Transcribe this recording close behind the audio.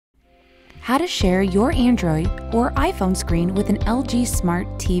How to share your Android or iPhone screen with an LG Smart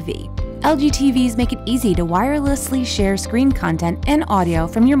TV. LG TVs make it easy to wirelessly share screen content and audio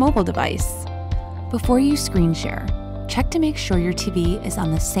from your mobile device. Before you screen share, check to make sure your TV is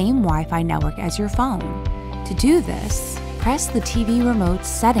on the same Wi-Fi network as your phone. To do this, press the TV remote's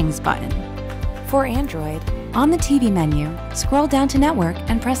Settings button. For Android, on the TV menu, scroll down to Network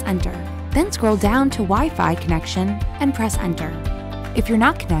and press Enter. Then scroll down to Wi-Fi connection and press Enter. If you're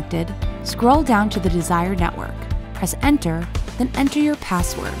not connected, scroll down to the desired network, press Enter, then enter your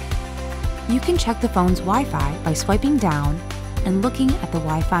password. You can check the phone's Wi-Fi by swiping down and looking at the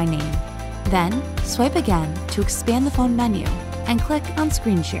Wi-Fi name. Then, swipe again to expand the phone menu and click on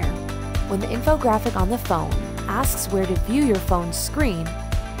Screen Share. When the infographic on the phone asks where to view your phone's screen,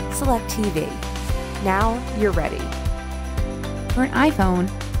 select TV. Now you're ready. For an iPhone,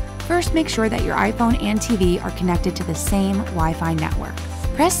 first make sure that your iPhone and TV are connected to the same Wi-Fi network.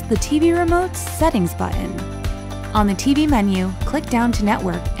 Press the TV remote's Settings button. On the TV menu, click down to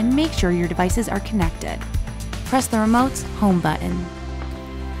Network and make sure your devices are connected. Press the remote's Home button.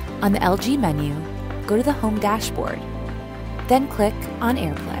 On the LG menu, go to the Home dashboard. Then click on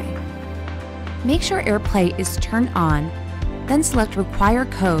AirPlay. Make sure AirPlay is turned on, then select Require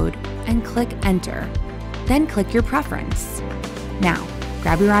Code and click Enter. Then click your preference. Now,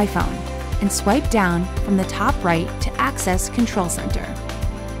 grab your iPhone and swipe down from the top right to access Control Center.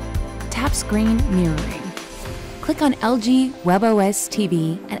 Tap Screen Mirroring. Click on LG WebOS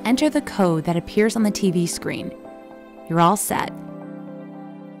TV and enter the code that appears on the TV screen. You're all set.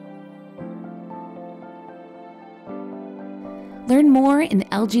 Learn more in the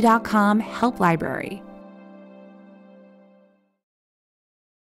LG.com Help Library.